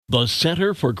The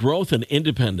Center for Growth and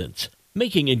Independence,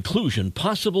 making inclusion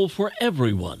possible for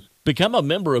everyone. Become a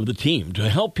member of the team to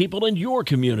help people in your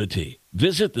community.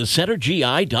 Visit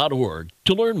thecentergi.org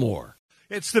to learn more.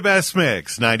 It's the best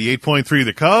mix, 98.3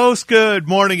 The Coast. Good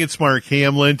morning, it's Mark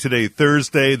Hamlin. Today,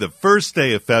 Thursday, the first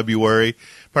day of February.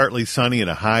 Partly sunny and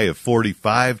a high of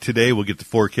 45 today. We'll get the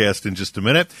forecast in just a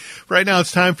minute. Right now,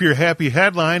 it's time for your happy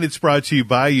headline. It's brought to you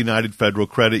by United Federal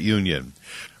Credit Union.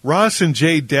 Ross and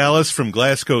Jade Dallas from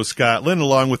Glasgow, Scotland,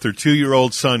 along with their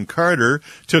 2-year-old son Carter,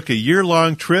 took a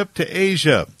year-long trip to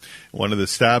Asia. One of the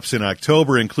stops in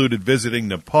October included visiting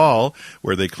Nepal,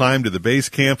 where they climbed to the base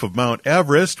camp of Mount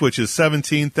Everest, which is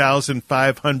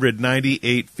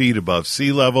 17,598 feet above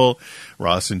sea level.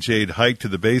 Ross and Jade hiked to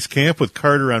the base camp with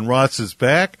Carter on Ross's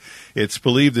back. It's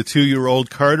believed the 2-year-old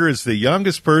Carter is the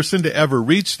youngest person to ever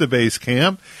reach the base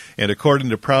camp. And according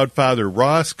to proud father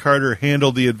Ross, Carter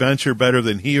handled the adventure better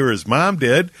than he or his mom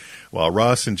did. While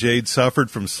Ross and Jade suffered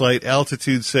from slight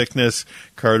altitude sickness,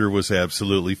 Carter was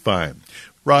absolutely fine.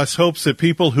 Ross hopes that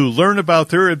people who learn about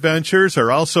their adventures are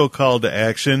also called to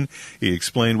action. He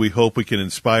explained, "We hope we can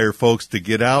inspire folks to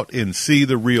get out and see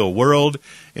the real world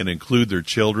and include their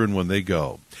children when they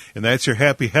go." And that's your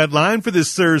happy headline for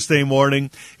this Thursday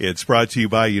morning. It's brought to you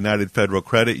by United Federal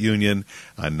Credit Union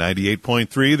on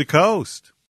 98.3 The Coast.